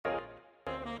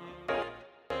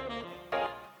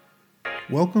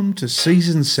Welcome to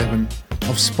Season 7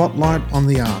 of Spotlight on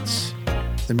the Arts,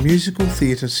 the musical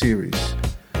theatre series.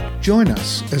 Join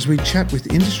us as we chat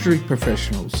with industry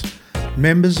professionals,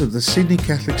 members of the Sydney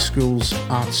Catholic Schools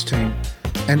arts team,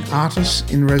 and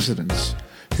artists in residence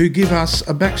who give us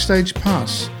a backstage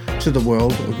pass to the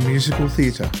world of musical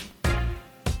theatre.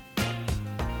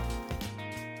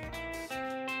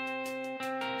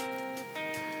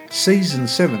 Season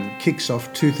 7 kicks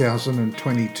off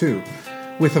 2022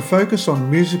 with a focus on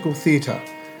musical theatre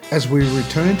as we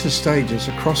return to stages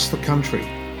across the country.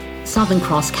 Southern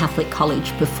Cross Catholic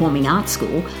College Performing Arts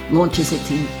School launches its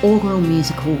inaugural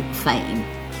musical Fame.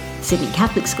 Sydney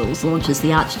Catholic Schools launches the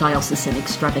Archdiocesan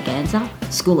Extravaganza,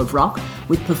 School of Rock,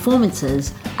 with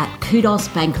performances at Kudos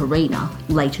Bank Arena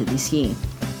later this year.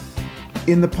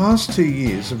 In the past 2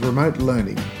 years of remote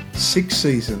learning, 6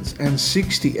 seasons and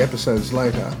 60 episodes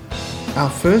later, our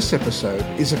first episode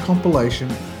is a compilation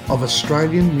of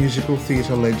Australian musical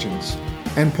theatre legends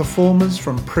and performers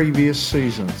from previous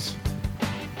seasons.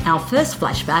 Our first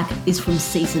flashback is from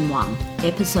Season 1,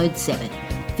 Episode 7,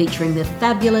 featuring the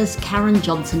fabulous Karen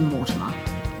Johnson-Mortimer,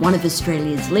 one of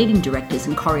Australia's leading directors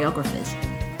and choreographers,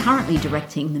 currently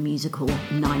directing the musical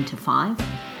 9 to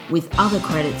 5, with other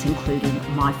credits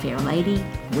including My Fair Lady,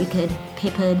 Wicked,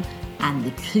 Peppered, and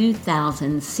the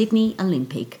 2000 Sydney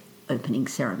Olympic opening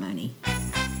ceremony.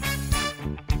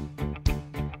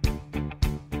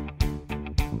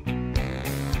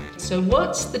 So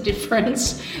what's the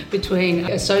difference between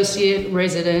associate,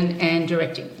 resident and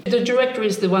directing? The director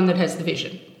is the one that has the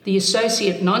vision. The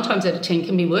associate, 9 times out of 10,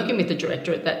 can be working with the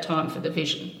director at that time for the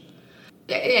vision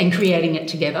and creating it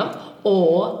together,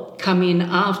 or come in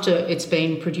after it's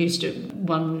been produced at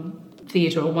one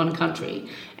theatre or one country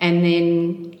and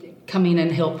then come in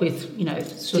and help with,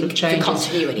 sort of changes. The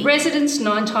continuity. Residents,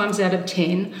 9 times out of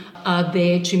 10, are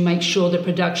there to make sure the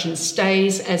production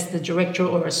stays as the director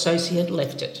or associate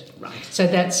left it. Right. So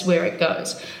that's where it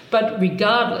goes. But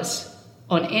regardless,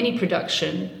 on any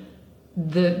production,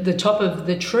 the top of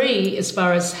the tree, as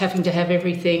far as having to have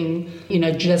everything,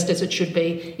 just as it should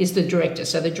be, is the director.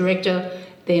 So the director,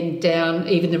 then down,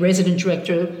 even the resident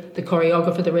director, the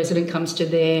choreographer, the resident comes to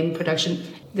them, production,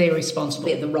 they're responsible.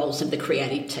 They're the roles of the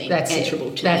creative team, That's answerable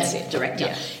it. to That's the it. director.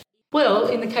 Yeah. Well,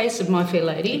 in the case of My Fair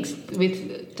Lady,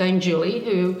 with Dame Julie,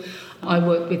 who I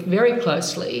work with very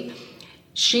closely,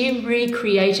 she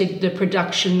recreated the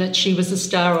production that she was the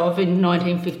star of in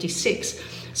 1956.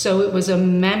 So it was a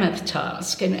mammoth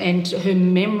task, and her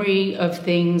memory of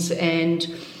things and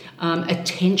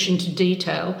attention to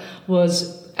detail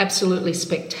was absolutely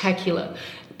spectacular.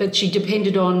 But she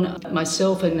depended on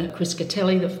myself and Chris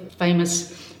Catelli, the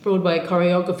famous Broadway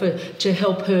choreographer, to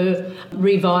help her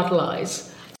revitalise.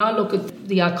 I look at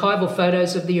the archival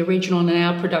photos of the original and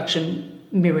our production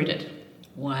mirrored it.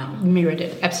 Wow. Mirrored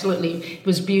it, absolutely. It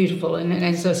was beautiful. And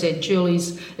as I said,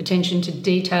 Julie's attention to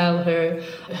detail,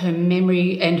 her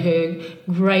memory and her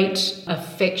great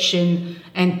affection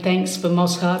and thanks for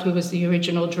Moss Hart, who was the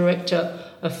original director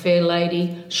of Fair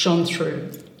Lady, shone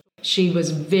through. She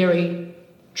was very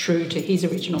true to his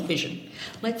original vision.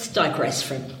 Let's digress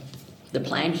from the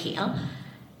plan here.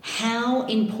 How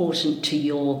important to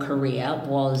your career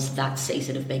was that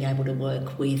season of being able to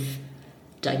work with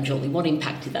Dame Julie? What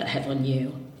impact did that have on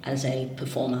you as a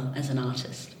performer, as an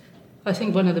artist? I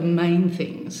think one of the main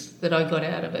things that I got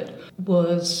out of it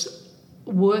was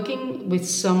working with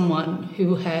someone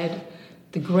who had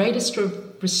the greatest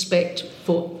respect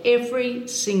for every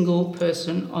single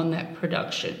person on that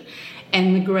production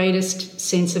and the greatest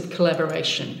sense of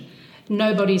collaboration.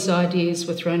 Nobody's ideas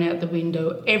were thrown out the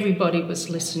window. Everybody was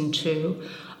listened to.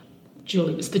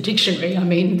 Julie was the dictionary. I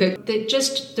mean,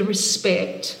 just the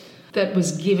respect that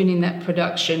was given in that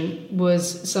production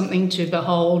was something to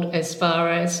behold, as far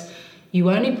as you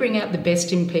only bring out the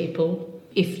best in people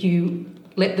if you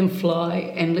let them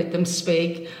fly and let them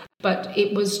speak. But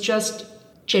it was just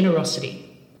generosity.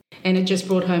 And it just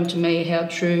brought home to me how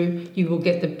true you will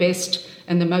get the best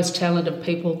and the most talented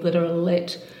people that are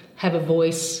let have a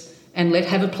voice and let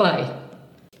have a play.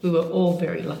 We were all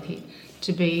very lucky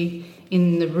to be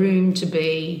in the room, to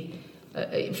be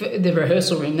the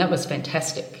rehearsal room. That was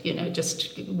fantastic,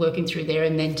 just working through there,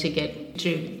 and then to get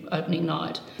to opening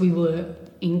night. We were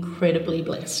incredibly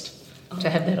blessed to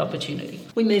have that opportunity.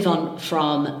 We move on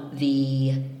from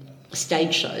the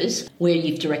stage shows where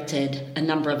you've directed a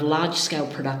number of large-scale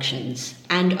productions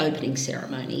and opening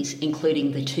ceremonies,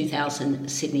 including the 2000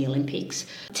 Sydney Olympics.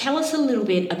 Tell us a little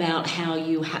bit about how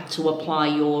you had to apply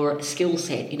your skill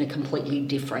set in a completely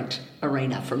different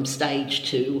arena from stage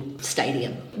to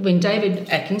stadium. When David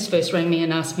Atkins first rang me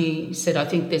and asked me, he said, I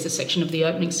think there's a section of the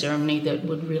opening ceremony that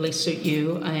would really suit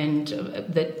you and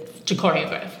that to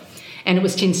choreograph. And it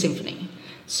was Tin Symphony.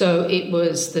 So it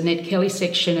was the Ned Kelly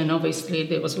section, and obviously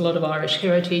there was a lot of Irish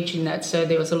heritage in that, so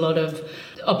there was a lot of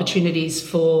opportunities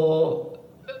for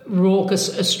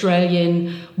raucous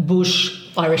Australian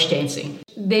bush Irish dancing.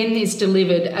 Then is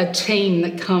delivered a team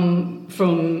that come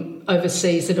from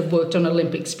overseas that have worked on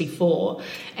Olympics before,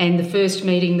 and the first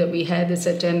meeting that we had, they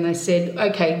sat down and they said,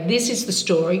 okay, this is the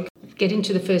story. Get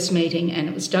into the first meeting, and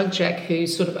it was Doug Jack who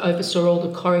sort of oversaw all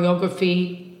the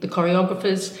choreography, the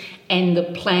choreographers, and the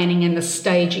planning and the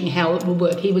staging, how it would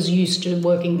work. He was used to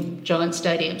working giant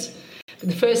stadiums. But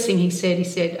the first thing he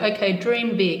said, okay,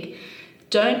 dream big.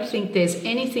 Don't think there's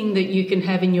anything that you can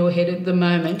have in your head at the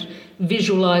moment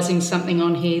visualising something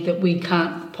on here that we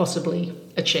can't possibly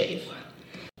achieve.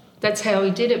 That's how he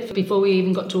did it before we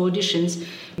even got to auditions.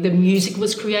 The music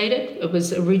was created. It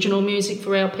was original music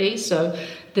for our piece. So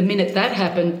the minute that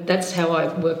happened, that's how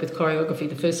I work with choreography.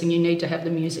 The first thing you need to have the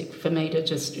music for me to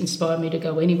just inspire me to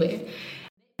go anywhere.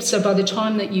 So by the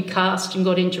time that you cast and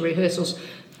got into rehearsals,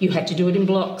 you had to do it in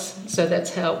blocks. So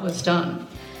that's how it was done.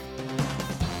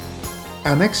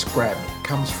 Our next grab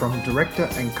comes from director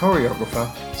and choreographer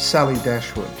Sally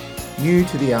Dashwood, new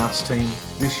to the arts team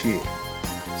this year.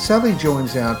 Sally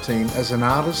joins our team as an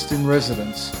artist in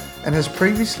residence and has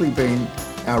previously been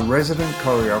our resident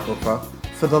choreographer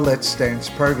for the Let's Dance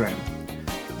program.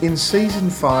 In Season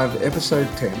 5, Episode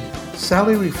 10,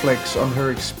 Sally reflects on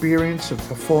her experience of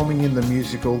performing in the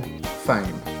musical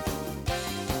Fame.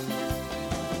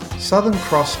 Southern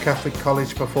Cross Catholic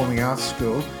College Performing Arts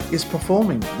School is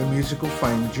performing the musical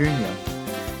Fame Junior.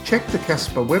 Check the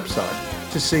Casper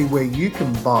website to see where you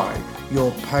can buy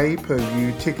your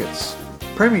pay-per-view tickets,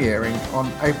 premiering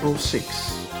on April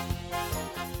 6.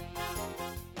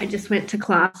 I just went to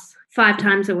class 5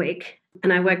 times a week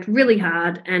and I worked really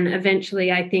hard, and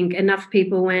eventually I think enough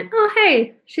people went, oh,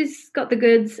 hey, she's got the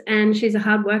goods and she's a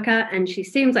hard worker and she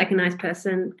seems like a nice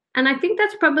person. And I think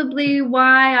that's probably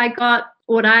why I got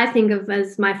what I think of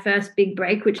as my first big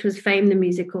break, which was Fame the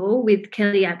Musical with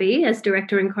Kelly Abbey as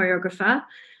director and choreographer.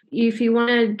 If you want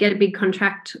to get a big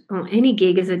contract or any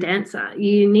gig as a dancer,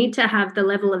 you need to have the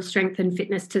level of strength and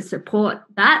fitness to support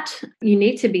that. You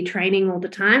need to be training all the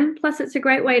time. Plus, it's a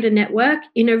great way to network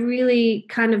in a really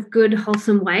kind of good,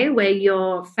 wholesome way where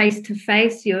you're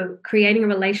face-to-face, you're creating a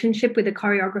relationship with a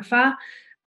choreographer.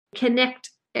 Connect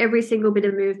every single bit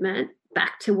of movement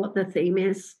back to what the theme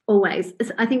is always.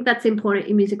 I think that's important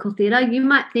in musical theatre. You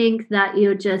might think that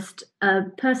you're just a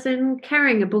person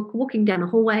carrying a book, walking down a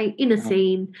hallway in a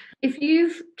scene. If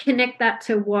you connect that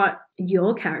to what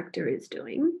your character is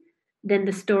doing, then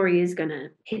the story is going to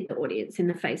hit the audience in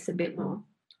the face a bit more.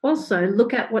 Also,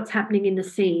 look at what's happening in the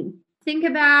scene. Think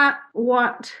about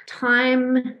what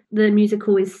time the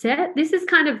musical is set. This is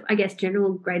kind of, I guess,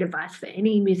 general great advice for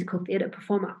any musical theatre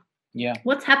performer. Yeah.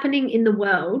 What's happening in the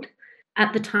world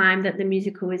at the time that the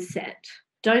musical is set?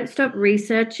 Don't stop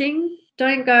researching.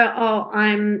 Don't go, oh,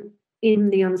 I'm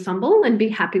in the ensemble and be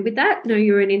happy with that. No,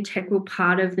 you're an integral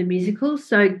part of the musical.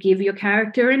 So give your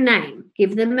character a name.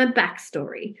 Give them a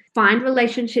backstory. Find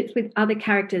relationships with other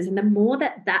characters. And the more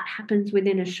that happens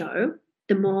within a show,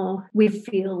 the more we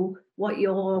feel what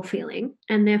you're feeling.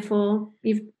 And therefore,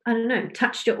 you've,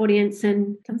 touched your audience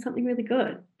and done something really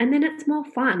good. And then it's more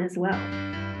fun as well.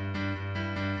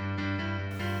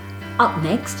 Up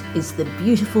next is the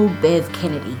beautiful Bev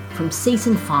Kennedy from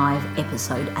Season 5,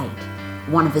 Episode 8,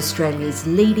 one of Australia's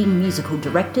leading musical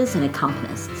directors and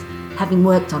accompanists, having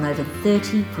worked on over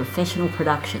 30 professional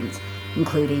productions,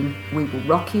 including We Will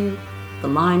Rock You, The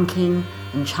Lion King,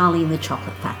 and Charlie and the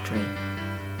Chocolate Factory.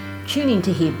 Tune in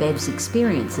to hear Bev's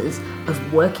experiences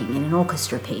of working in an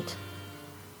orchestra pit.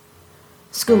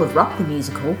 School of Rock the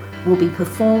Musical will be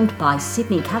performed by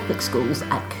Sydney Catholic Schools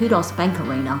at Kudos Bank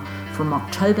Arena from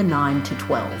October 9 to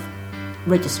 12.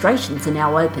 Registrations are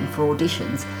now open for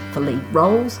auditions for lead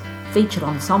roles, featured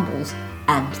ensembles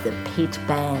and the pit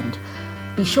band.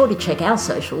 Be sure to check our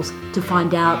socials to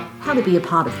find out how to be a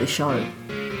part of the show.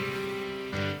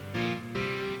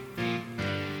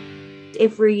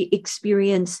 Every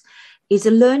experience is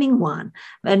a learning one.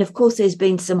 And of course, there's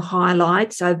been some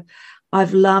highlights.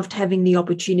 I've loved having the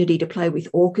opportunity to play with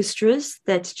orchestras.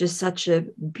 That's just such a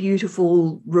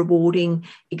beautiful, rewarding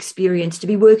experience to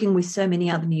be working with so many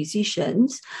other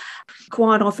musicians.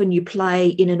 Quite often you play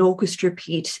in an orchestra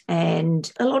pit,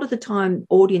 and a lot of the time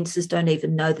audiences don't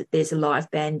even know that there's a live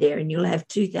band there, and you'll have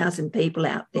 2,000 people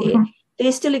out there. Mm-hmm.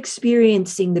 They're still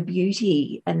experiencing the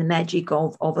beauty and the magic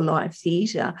of a live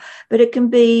theatre, but it can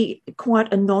be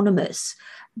quite anonymous.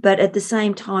 But at the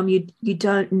same time, you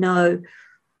don't know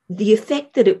the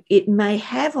effect that it may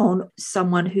have on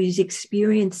someone who's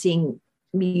experiencing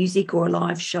music or a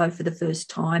live show for the first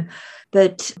time.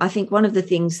 But I think one of the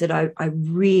things that I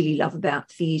really love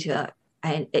about theatre,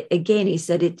 and again, is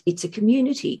that it's a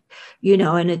community,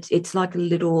 and it's like a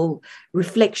little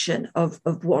reflection of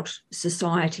what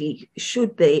society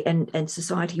should be, and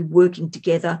society working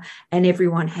together and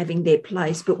everyone having their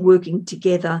place, but working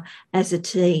together as a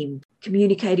team,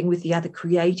 communicating with the other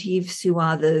creatives who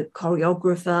are the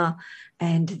choreographer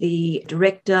and the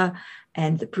director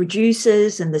and the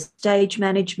producers and the stage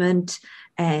management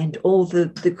and all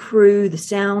the crew, the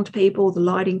sound people, the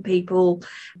lighting people,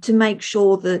 to make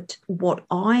sure that what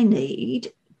I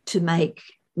need to make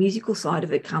musical side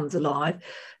of it comes alive,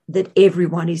 that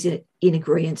everyone is in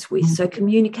agreement with. So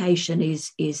communication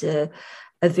is a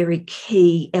very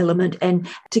key element, and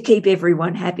to keep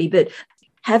everyone happy. But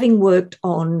having worked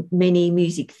on many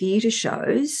music theatre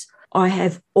shows, I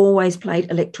have always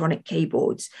played electronic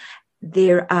keyboards.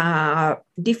 There are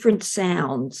different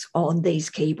sounds on these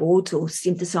keyboards or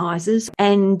synthesizers,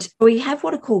 and we have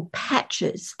what are called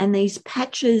patches, and these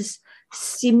patches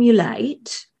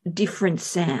simulate different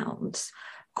sounds.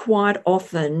 Quite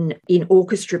often in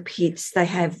orchestra pits, they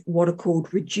have what are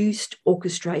called reduced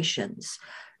orchestrations.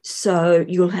 So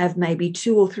you'll have maybe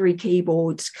 2 or 3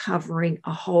 keyboards covering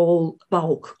a whole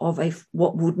bulk of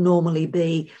what would normally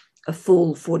be a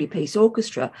full 40-piece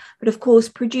orchestra. But of course,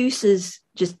 producers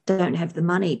just don't have the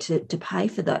money to pay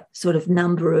for that sort of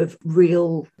number of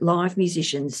real live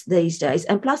musicians these days.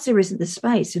 And plus, there isn't the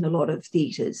space in a lot of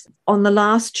theatres. On the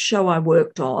last show I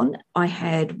worked on, I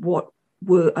had what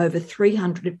were over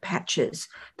 300 patches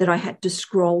that I had to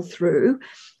scroll through,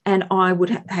 and I would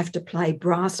have to play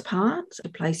brass parts, to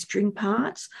play string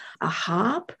parts, a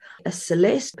harp, a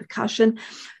celeste, percussion.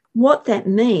 What that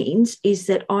means is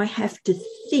that I have to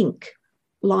think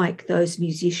like those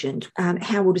musicians.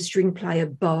 How would a string player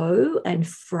bow and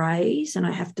phrase? And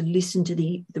I have to listen to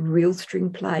the real string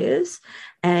players,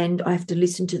 and I have to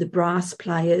listen to the brass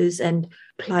players and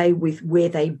play with where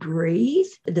they breathe.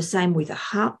 The same with a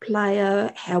harp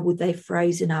player. How would they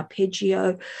phrase an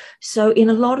arpeggio? So in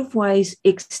a lot of ways,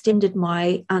 extended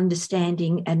my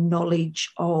understanding and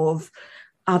knowledge of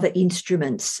other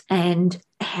instruments and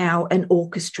how an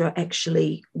orchestra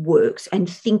actually works, and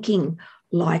thinking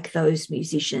like those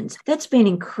musicians. That's been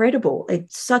incredible.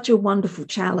 It's such a wonderful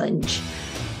challenge.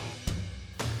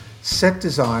 Set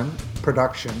design,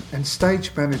 production and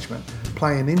stage management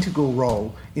play an integral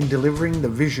role in delivering the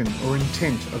vision or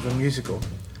intent of a musical.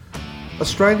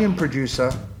 Australian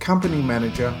producer, company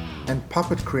manager and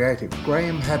puppet creative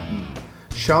Graham Hatton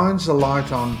shines a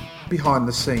light on behind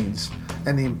the scenes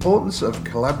and the importance of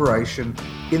collaboration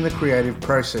in the creative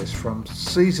process from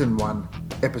Season 1,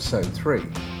 Episode 3.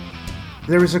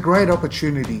 There is a great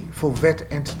opportunity for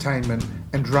vet entertainment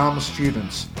and drama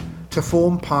students to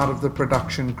form part of the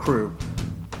production crew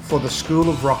for the School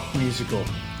of Rock musical.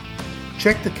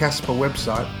 Check the Casper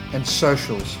website and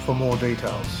socials for more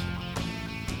details.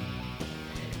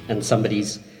 And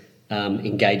somebody's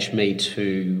engaged me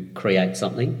to create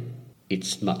something.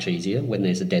 It's much easier when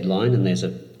there's a deadline and there's a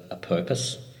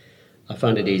purpose. I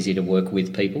find it easy to work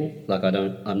with people. Like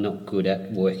I'm not good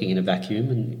at working in a vacuum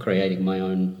and creating my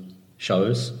own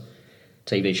shows,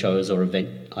 TV shows or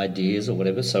event ideas or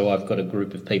whatever. So I've got a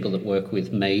group of people that work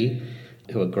with me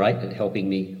who are great at helping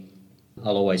me.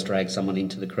 I'll always drag someone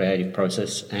into the creative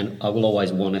process, and I will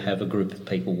always want to have a group of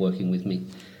people working with me.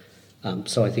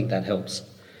 So I think that helps.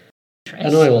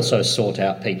 And I also sought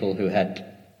out people who had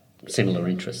similar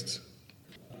interests.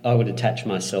 I would attach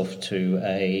myself to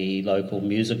a local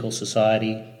musical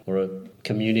society or a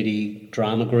community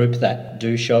drama group that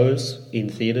do shows in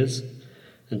theatres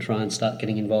and try and start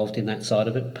getting involved in that side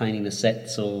of it, painting the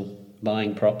sets or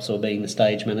buying props or being the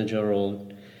stage manager or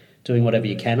doing whatever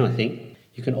you can, I think.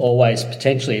 You can always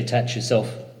potentially attach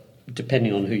yourself,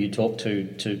 depending on who you talk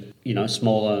to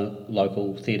smaller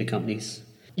local theatre companies.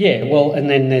 Yeah, well, and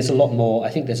then there's a lot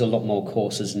more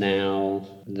courses now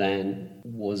than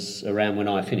was around when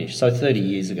I finished. So 30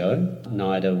 years ago,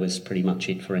 NIDA was pretty much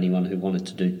it for anyone who wanted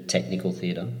to do technical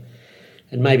theatre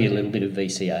and maybe a little bit of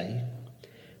VCA.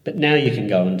 But now you can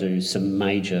go and do some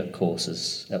major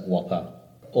courses at WAPA.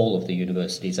 all of the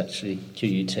universities actually,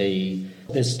 QUT.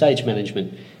 There's stage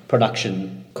management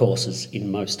production courses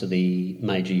in most of the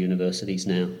major universities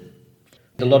now.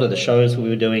 A lot of the shows we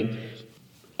were doing,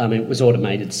 I mean, it was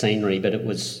automated scenery, but it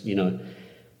was,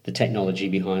 the technology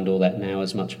behind all that now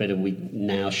is much better.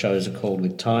 Now shows are called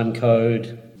with time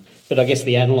code. But I guess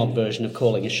the analogue version of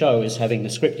calling a show is having the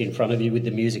script in front of you with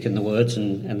the music and the words,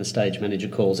 and the stage manager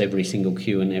calls every single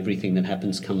cue, and everything that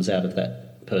happens comes out of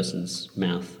that person's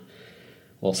mouth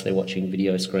whilst they're watching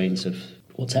video screens of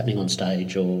what's happening on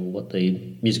stage or what the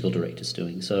musical director's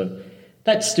doing. So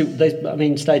that's still,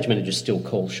 stage managers still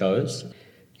call shows.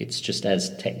 It's just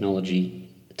as technology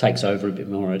takes over a bit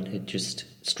more, it just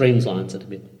streamlines it a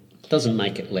bit. Doesn't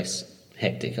make it less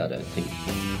hectic, I don't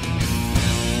think.